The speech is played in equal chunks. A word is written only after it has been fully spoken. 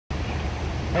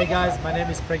Hey guys, my name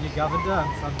is Preggie, govender.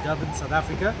 I'm from Durban, South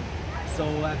Africa. So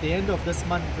at the end of this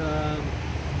month,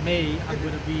 May, I'm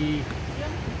going to be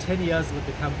 10 years with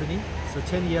the company. So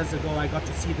 10 years ago, I got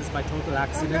to see this by total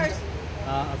accident.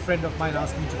 A friend of mine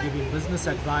asked me to give him business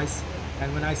advice,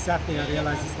 and when I sat there, I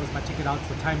realized this was my ticket out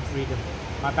for time freedom.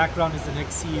 My background is an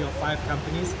ex-CEO of 5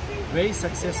 companies, very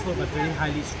successful but very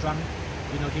highly strung.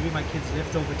 You know, giving my kids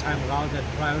leftover time rather than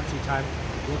priority time,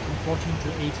 working 14 to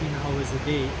 18 hours a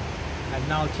day. And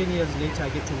now 10 years later, I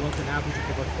get to work an average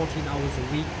of about 14 hours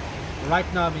a week. Right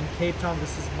now I'm in Cape Town.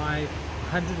 This is my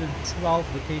 112th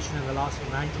vacation in the last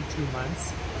 92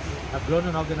 months. I've grown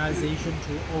an organization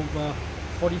to over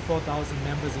 44,000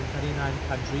 members in 39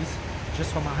 countries,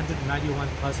 just from 191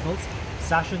 personals.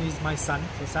 Sashin is my son.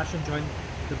 So Sashin joined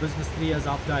the business 3 years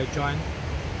after I joined.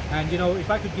 And you know, if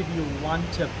I could give you one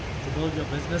tip to build your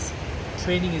business,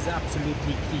 training is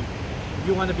absolutely key. If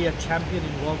you want to be a champion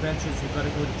in World Ventures, you've got to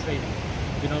go to training.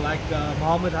 You know, like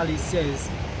Muhammad Ali says,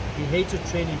 he hated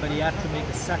training, but he had to make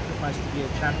a sacrifice to be a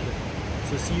champion.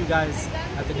 So see you guys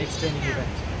at the next training event.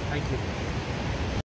 Thank you.